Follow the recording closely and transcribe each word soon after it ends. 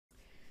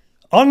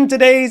On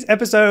today's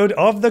episode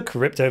of the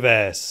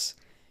Cryptoverse,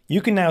 you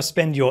can now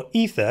spend your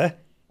Ether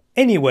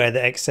anywhere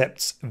that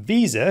accepts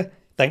Visa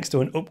thanks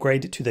to an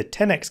upgrade to the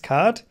TenX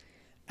card,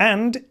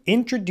 and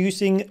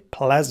introducing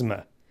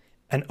Plasma,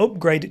 an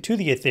upgrade to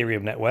the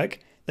Ethereum network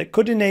that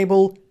could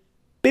enable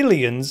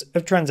billions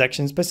of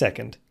transactions per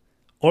second.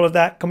 All of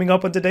that coming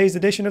up on today's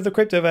edition of the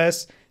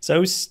Cryptoverse,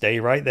 so stay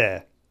right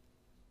there.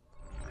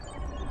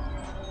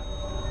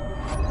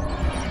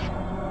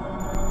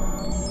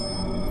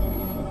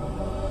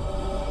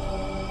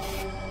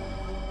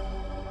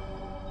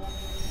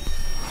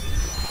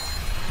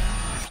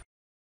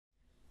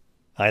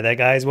 Hi there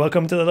guys,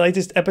 welcome to the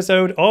latest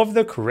episode of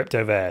the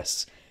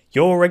Cryptoverse,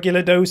 your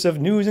regular dose of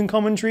news and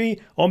commentary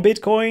on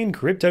Bitcoin,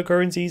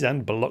 cryptocurrencies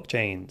and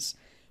blockchains.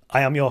 I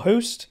am your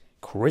host,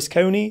 Chris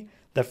Coney,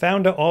 the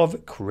founder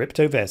of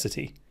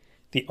Cryptoversity,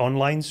 the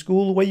online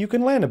school where you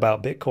can learn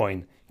about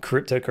Bitcoin,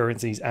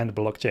 cryptocurrencies and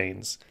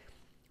blockchains.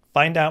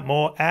 Find out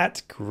more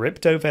at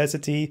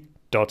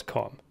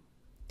cryptoversity.com.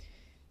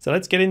 So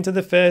let's get into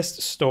the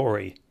first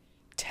story.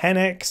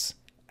 TenX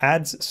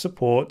adds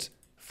support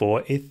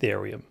for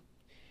Ethereum.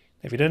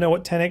 If you don't know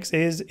what TenX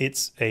is,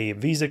 it's a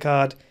Visa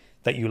card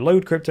that you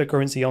load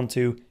cryptocurrency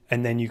onto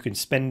and then you can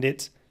spend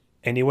it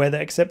anywhere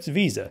that accepts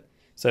Visa.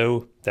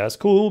 So that's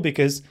cool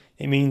because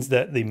it means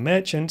that the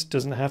merchant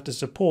doesn't have to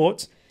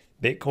support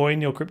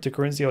Bitcoin or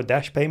cryptocurrency or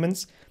Dash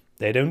payments.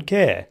 They don't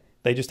care.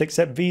 They just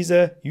accept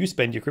Visa, you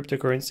spend your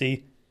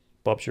cryptocurrency,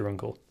 Bob's your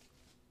uncle.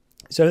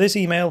 So this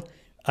email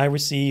I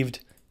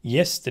received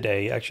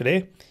yesterday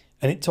actually,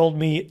 and it told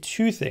me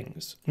two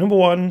things. Number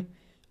one,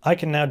 I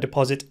can now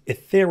deposit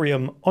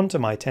Ethereum onto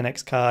my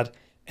TenX card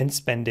and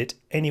spend it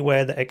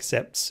anywhere that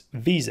accepts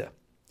Visa.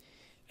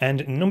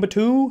 And number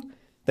two,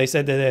 they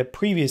said that their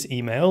previous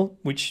email,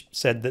 which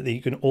said that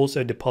you can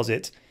also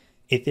deposit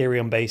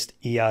Ethereum-based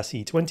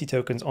ERC20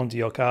 tokens onto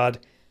your card,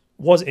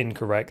 was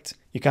incorrect.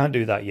 You can't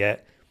do that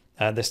yet.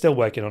 They're still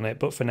working on it,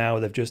 but for now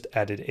they've just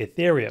added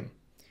Ethereum.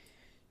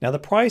 Now the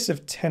price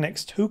of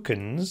TenX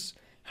tokens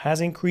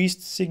has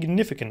increased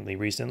significantly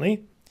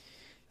recently.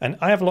 And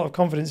I have a lot of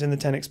confidence in the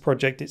TenX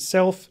project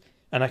itself,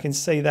 and I can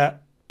say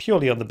that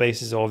purely on the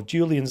basis of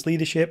Julian's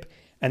leadership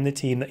and the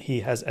team that he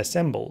has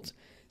assembled.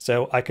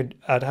 So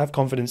I'd have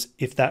confidence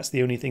if that's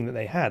the only thing that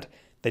they had.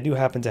 They do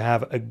happen to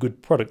have a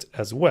good product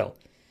as well.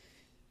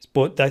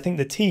 But I think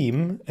the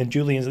team and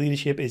Julian's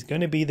leadership is going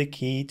to be the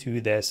key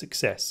to their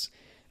success.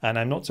 And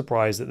I'm not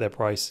surprised that their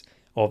price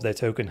of their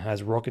token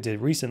has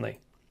rocketed recently.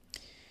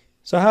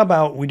 So how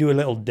about we do a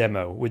little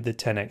demo with the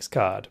TenX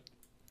card?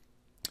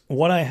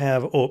 What I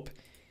have up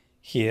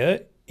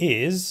here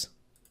is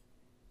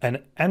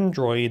an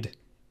Android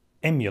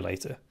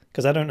emulator,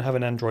 because I don't have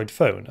an Android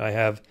phone, I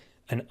have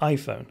an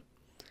iPhone.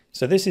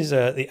 So this is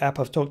the app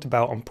I've talked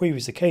about on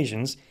previous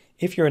occasions.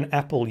 If you're an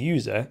Apple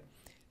user,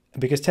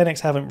 because TenX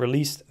haven't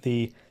released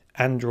the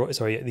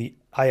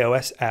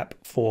iOS app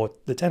for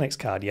the TenX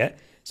card yet,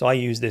 so I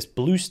use this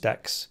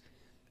BlueStacks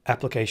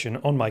application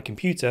on my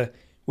computer,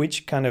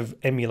 which kind of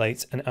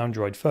emulates an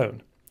Android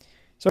phone.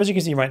 So as you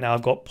can see right now,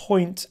 I've got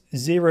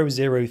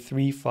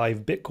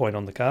 0.0035 Bitcoin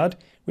on the card,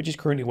 which is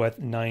currently worth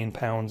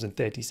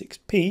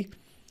 £9.36p.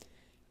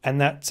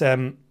 And that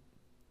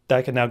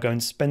I can now go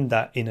and spend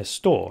that in a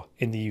store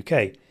in the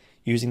UK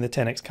using the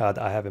TenX card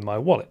that I have in my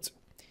wallet.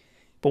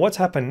 But what's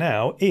happened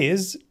now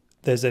is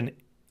there's an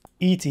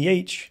ETH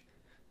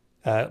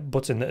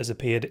button that has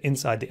appeared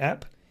inside the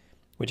app,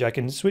 which I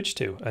can switch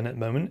to. And at the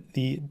moment,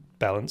 the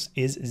balance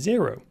is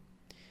 0.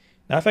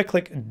 Now, if I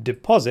click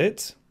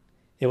deposit,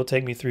 it will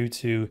take me through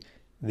to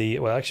the,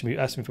 well, actually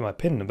ask me for my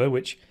PIN number,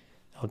 which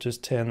I'll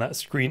just turn that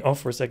screen off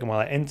for a second while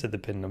I enter the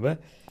PIN number.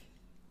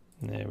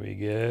 There we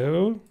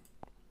go.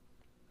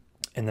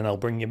 And then I'll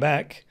bring you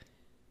back.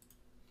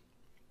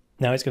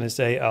 Now it's going to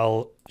say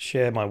I'll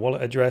share my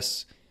wallet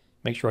address.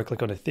 Make sure I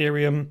click on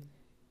Ethereum.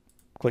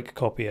 Click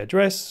copy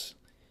address.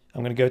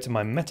 I'm going to go to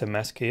my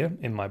MetaMask here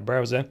in my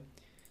browser.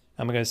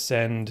 I'm going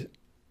to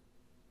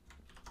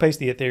paste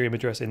the Ethereum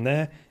address in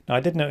there. Now I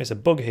did notice a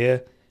bug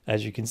here.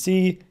 As you can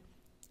see,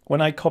 when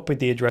I copied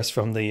the address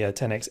from the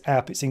TenX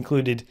app, it's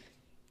included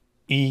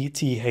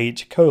ETH :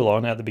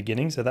 at the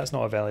beginning, so that's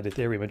not a valid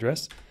Ethereum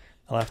address.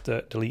 I'll have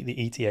to delete the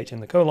ETH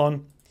and the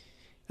colon.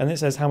 And it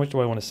says, how much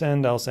do I want to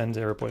send? I'll send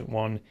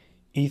 0.1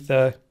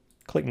 Ether.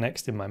 Click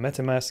next in my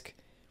MetaMask.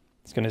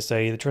 It's going to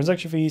say the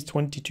transaction fee is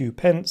 22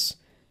 pence,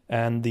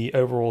 and the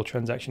overall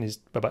transaction is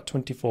about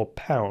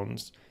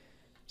 £24.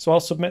 So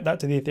I'll submit that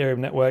to the Ethereum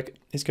network.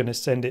 It's going to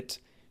send it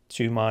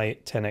to my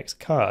TenX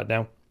card.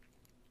 Now,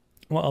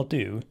 what I'll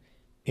do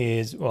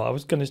is, well, I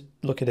was going to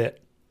look at it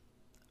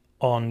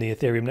on the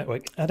Ethereum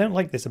network. I don't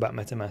like this about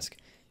MetaMask.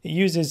 It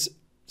uses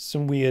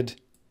some weird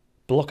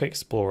block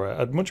explorer.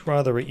 I'd much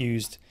rather it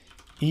used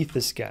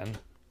Etherscan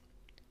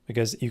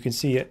because you can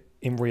see it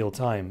in real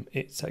time.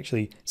 It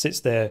actually sits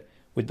there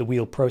with the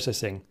wheel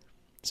processing,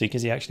 so you can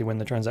see actually when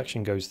the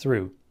transaction goes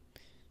through.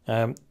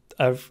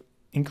 I've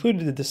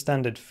included the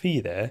standard fee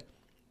there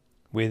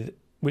with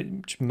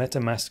which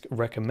MetaMask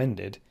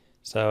recommended.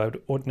 So I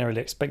would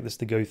ordinarily expect this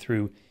to go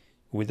through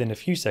within a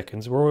few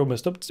seconds. We're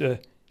almost up to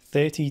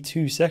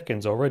 32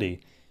 seconds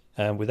already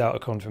without a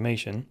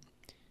confirmation.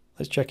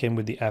 Let's check in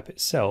with the app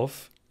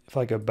itself. If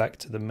I go back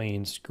to the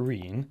main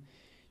screen,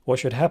 what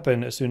should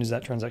happen as soon as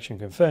that transaction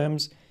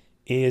confirms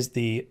is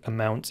the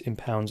amount in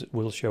pounds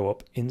will show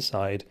up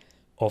inside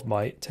of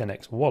my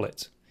TenX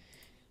wallet.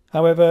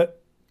 However,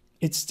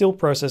 it's still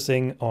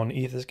processing on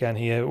Etherscan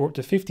here. We're up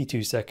to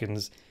 52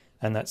 seconds,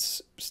 and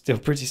that's still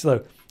pretty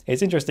slow.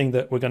 It's interesting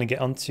that we're going to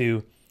get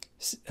onto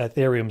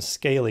Ethereum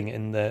scaling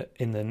in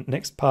the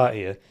next part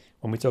here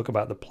when we talk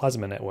about the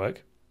plasma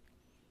network.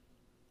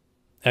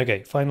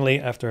 Okay, finally,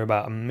 after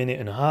about a minute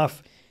and a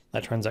half,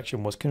 that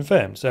transaction was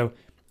confirmed. So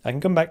I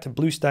can come back to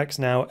BlueStacks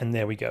now, and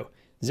there we go.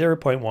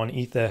 0.1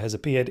 Ether has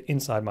appeared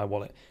inside my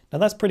wallet. Now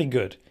that's pretty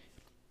good.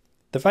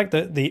 The fact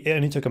that it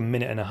only took a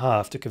minute and a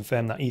half to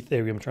confirm that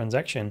Ethereum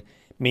transaction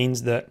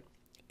means that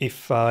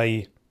if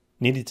I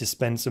needed to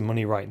spend some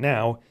money right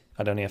now,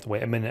 I'd only have to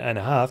wait a minute and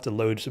a half to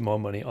load some more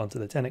money onto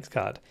the TenX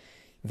card,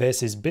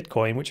 versus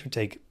Bitcoin, which would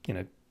take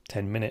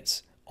 10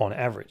 minutes on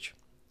average.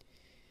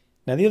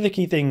 Now the other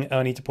key thing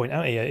I need to point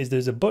out here is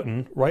there's a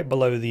button right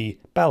below the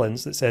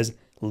balance that says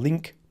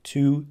link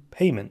to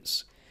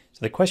payments. So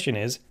the question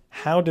is,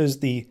 how does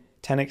the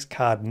TenX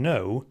card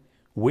know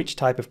which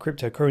type of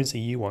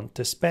cryptocurrency you want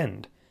to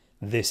spend?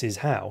 This is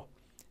how.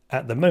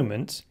 At the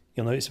moment,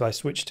 you'll notice if I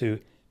switch to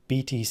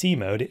BTC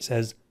mode, it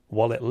says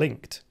wallet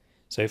linked.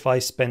 So if I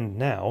spend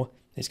now,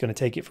 it's going to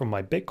take it from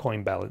my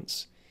Bitcoin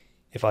balance.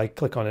 If I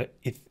click on it,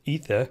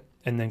 Ether,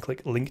 and then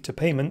click link to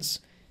payments,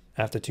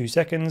 after 2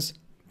 seconds,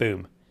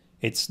 boom,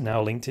 it's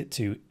now linked it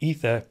to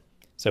Ether.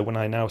 So when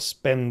I now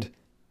spend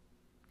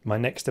my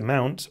next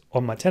amount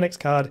on my TenX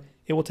card,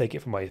 it will take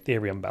it from my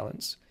Ethereum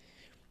balance.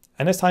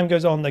 And as time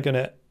goes on, they're going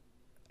to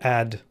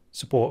add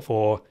support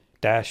for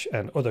Dash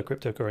and other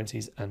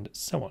cryptocurrencies and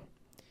so on.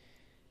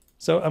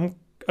 So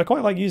I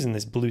quite like using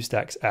this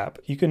BlueStacks app.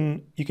 You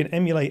can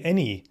emulate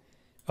any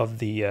of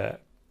the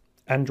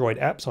Android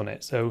apps on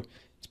it, so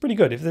it's pretty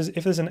good. If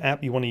there's an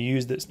app you want to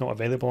use that's not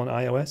available on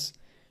iOS,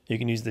 you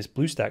can use this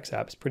BlueStacks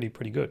app. It's pretty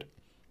good.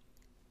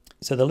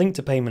 So the link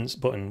to payments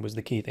button was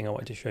the key thing I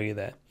wanted to show you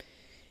there.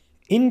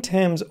 In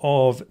terms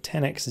of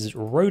TenX's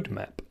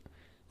roadmap,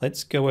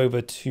 let's go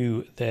over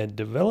to their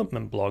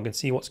development blog and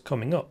see what's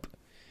coming up.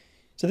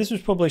 So this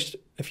was published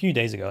a few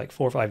days ago, like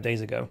 4 or 5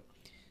 days ago.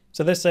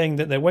 So they're saying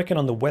that they're working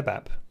on the web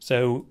app.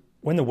 So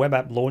when the web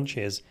app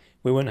launches,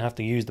 we won't have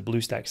to use the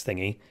BlueStacks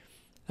thingy.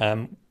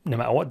 No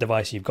matter what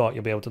device you've got,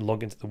 you'll be able to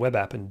log into the web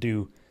app and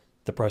do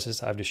the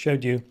process that I've just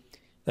showed you.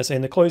 They're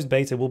saying the closed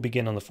beta will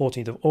begin on the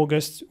 14th of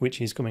August,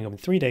 which is coming up in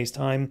 3 days'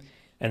 time,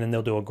 and then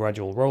they'll do a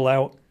gradual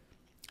rollout.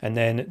 And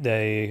then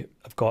they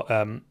have got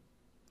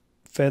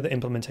further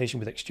implementation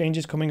with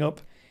exchanges coming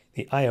up.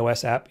 The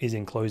iOS app is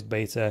in closed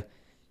beta.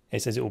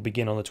 It says it will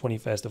begin on the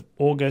 21st of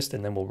August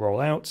and then will roll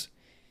out.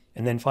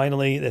 And then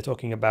finally, they're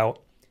talking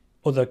about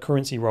other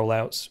currency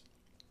rollouts,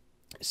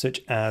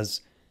 such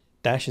as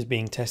Dash is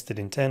being tested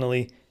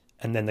internally,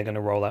 and then they're going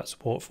to roll out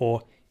support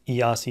for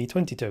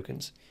ERC20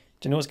 tokens.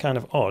 Do you know what's kind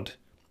of odd?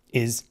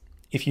 Is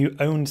if you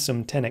owned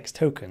some TenX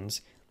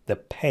tokens, the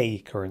pay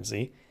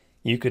currency,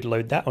 you could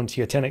load that onto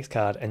your TenX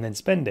card and then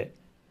spend it.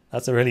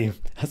 That's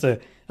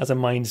a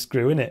mind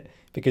screw, isn't it?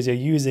 Because you're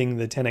using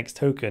the TenX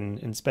token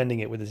and spending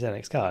it with the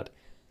TenX card.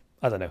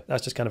 I don't know.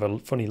 That's just kind of a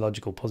funny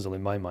logical puzzle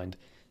in my mind.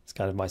 It's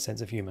kind of my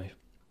sense of humor.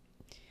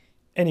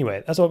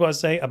 Anyway, that's all I've got to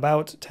say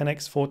about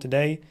TenX for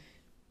today.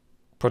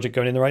 Project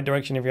going in the right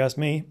direction, if you ask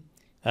me.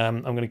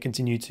 I'm going to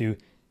continue to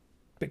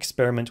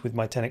experiment with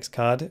my TenX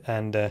card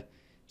and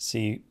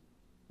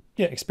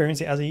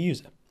experience it as a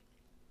user.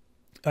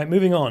 All right,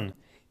 moving on.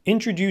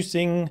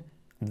 Introducing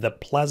the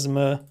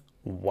Plasma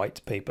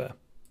Whitepaper.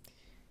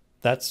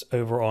 That's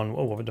over on,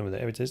 what have I done with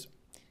it? Here it is.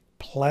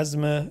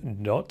 Plasma.io.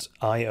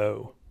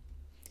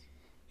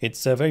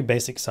 It's a very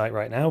basic site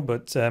right now,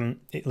 but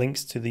it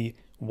links to the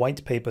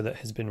white paper that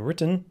has been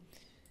written.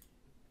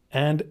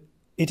 And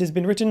it has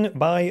been written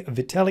by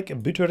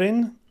Vitalik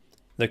Buterin,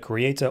 the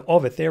creator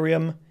of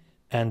Ethereum,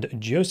 and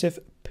Joseph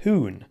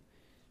Poon,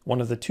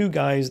 one of the 2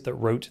 guys that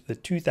wrote the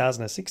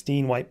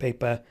 2016 white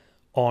paper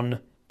on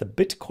the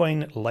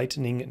Bitcoin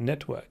Lightning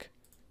Network,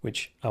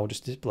 which I will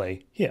just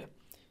display here.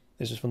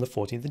 This is from the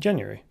 14th of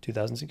January,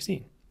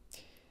 2016.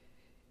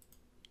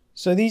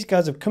 So these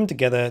guys have come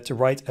together to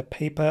write a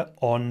paper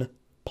on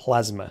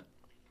Plasma,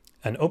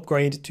 an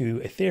upgrade to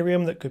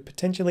Ethereum that could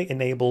potentially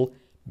enable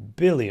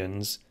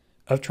billions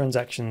of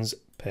transactions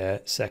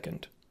per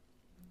second.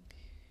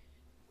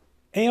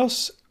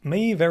 EOS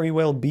may very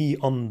well be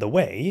on the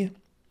way,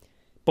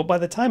 but by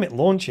the time it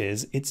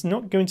launches, it's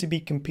not going to be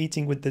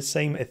competing with the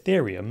same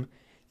Ethereum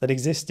that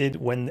existed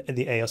when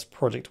the EOS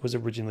project was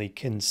originally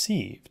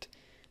conceived.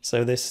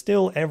 So there's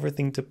still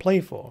everything to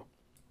play for.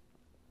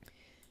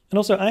 And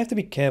also, I have to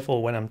be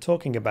careful when I'm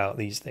talking about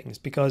these things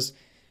because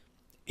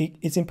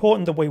it's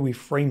important the way we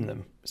frame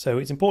them. So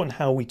it's important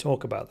how we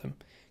talk about them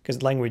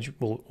because language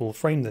will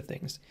frame the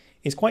things.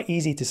 It's quite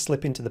easy to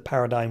slip into the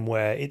paradigm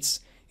where it's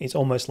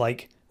almost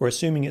like we're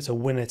assuming it's a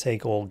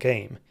winner-take-all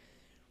game.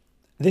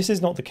 This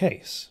is not the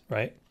case,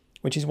 right?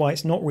 Which is why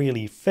it's not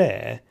really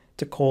fair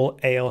to call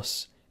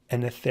EOS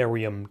an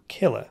Ethereum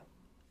killer.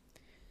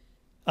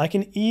 I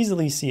can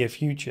easily see a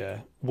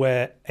future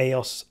where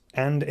EOS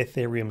and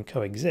Ethereum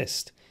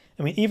coexist.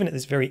 I mean, even at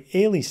this very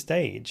early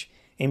stage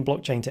in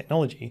blockchain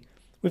technology,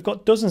 we've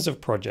got dozens of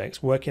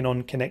projects working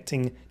on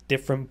connecting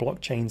different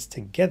blockchains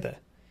together.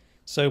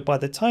 So by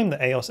the time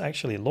that EOS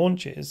actually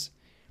launches,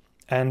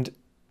 and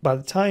by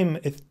the time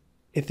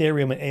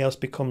Ethereum and EOS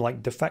become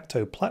like de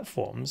facto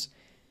platforms,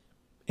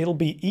 it'll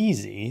be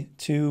easy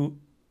to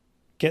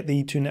get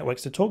the two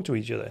networks to talk to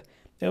each other.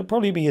 It'll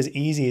probably be as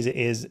easy as it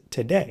is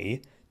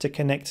today to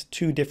connect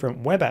two different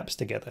web apps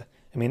together.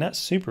 I mean, that's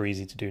super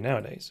easy to do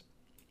nowadays.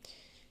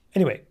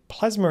 Anyway,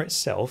 Plasma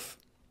itself,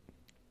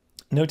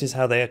 notice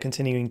how they are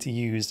continuing to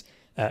use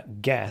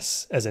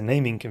gas as a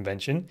naming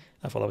convention.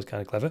 I thought that was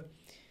kind of clever.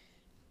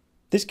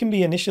 This can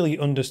be initially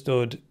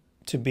understood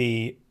to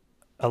be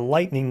a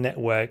Lightning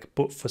network,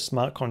 but for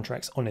smart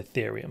contracts on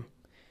Ethereum.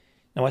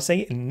 Now I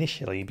say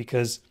initially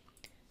because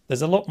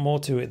there's a lot more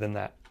to it than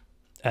that.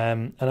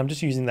 And I'm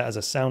just using that as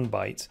a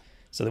soundbite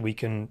so that we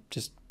can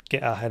just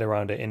get our head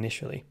around it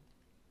initially.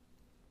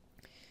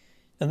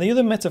 And the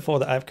other metaphor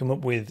that I've come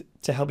up with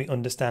to help me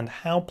understand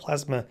how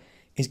Plasma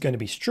is going to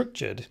be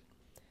structured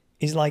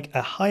is like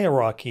a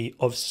hierarchy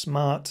of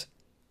smart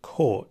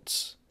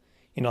courts,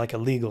 like a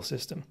legal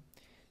system.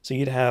 So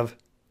you'd have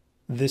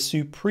the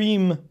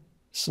supreme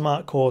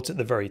smart court at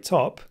the very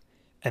top,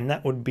 and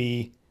that would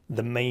be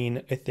the main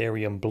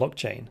Ethereum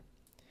blockchain.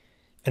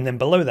 And then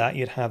below that,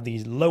 you'd have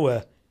these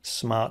lower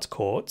smart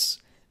courts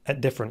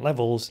at different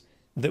levels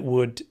that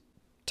would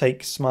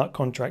take smart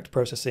contract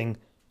processing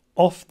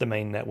off the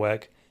main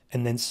network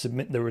and then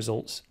submit the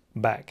results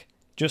back,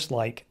 just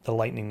like the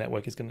Lightning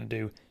Network is going to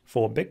do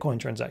for Bitcoin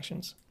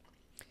transactions.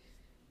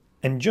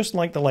 And just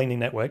like the Lightning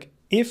Network,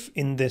 if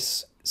in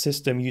this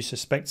system you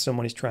suspect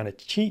someone is trying to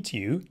cheat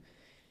you,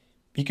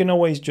 you can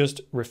always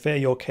just refer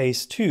your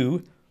case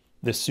to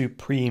the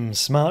Supreme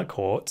Smart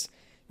Court,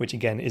 which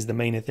again is the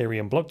main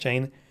Ethereum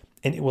blockchain,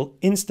 and it will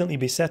instantly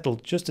be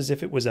settled just as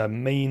if it was a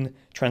main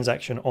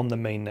transaction on the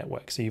main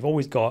network. So you've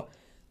always got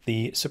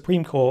the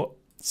Supreme Court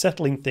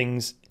settling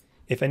things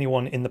if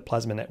anyone in the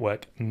Plasma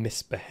network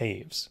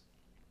misbehaves.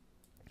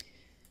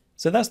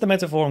 So that's the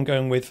metaphor I'm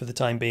going with for the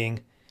time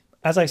being.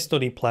 As I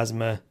study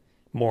Plasma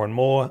more and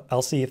more,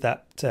 I'll see if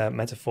that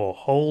metaphor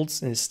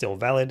holds and is still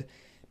valid.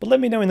 But let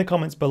me know in the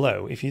comments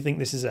below if you think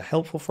this is a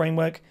helpful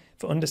framework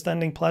for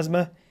understanding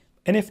Plasma,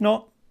 and if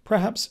not,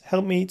 perhaps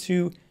help me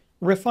to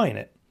refine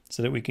it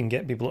so that we can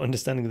get people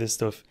understanding this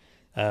stuff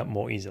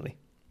more easily.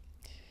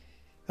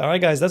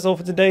 Alright guys, that's all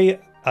for today.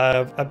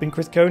 I've been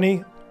Chris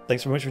Coney.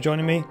 Thanks very much for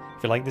joining me.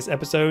 If you like this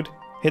episode,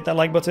 hit that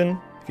like button.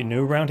 If you're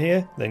new around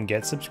here, then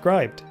get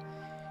subscribed.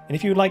 And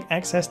if you would like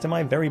access to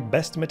my very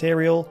best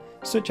material,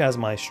 such as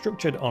my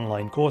structured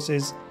online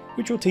courses,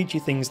 which will teach you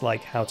things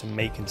like how to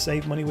make and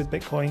save money with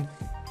Bitcoin,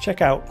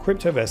 check out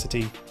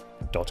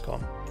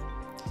cryptoversity.com.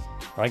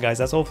 Alright guys,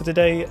 that's all for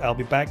today. I'll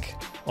be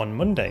back on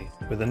Monday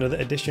with another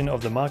edition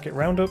of the Market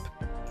Roundup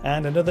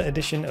and another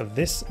edition of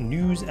this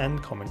news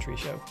and commentary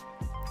show.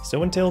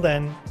 So until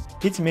then,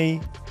 it's me,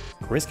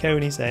 Chris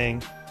Coney,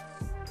 saying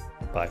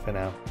bye for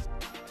now.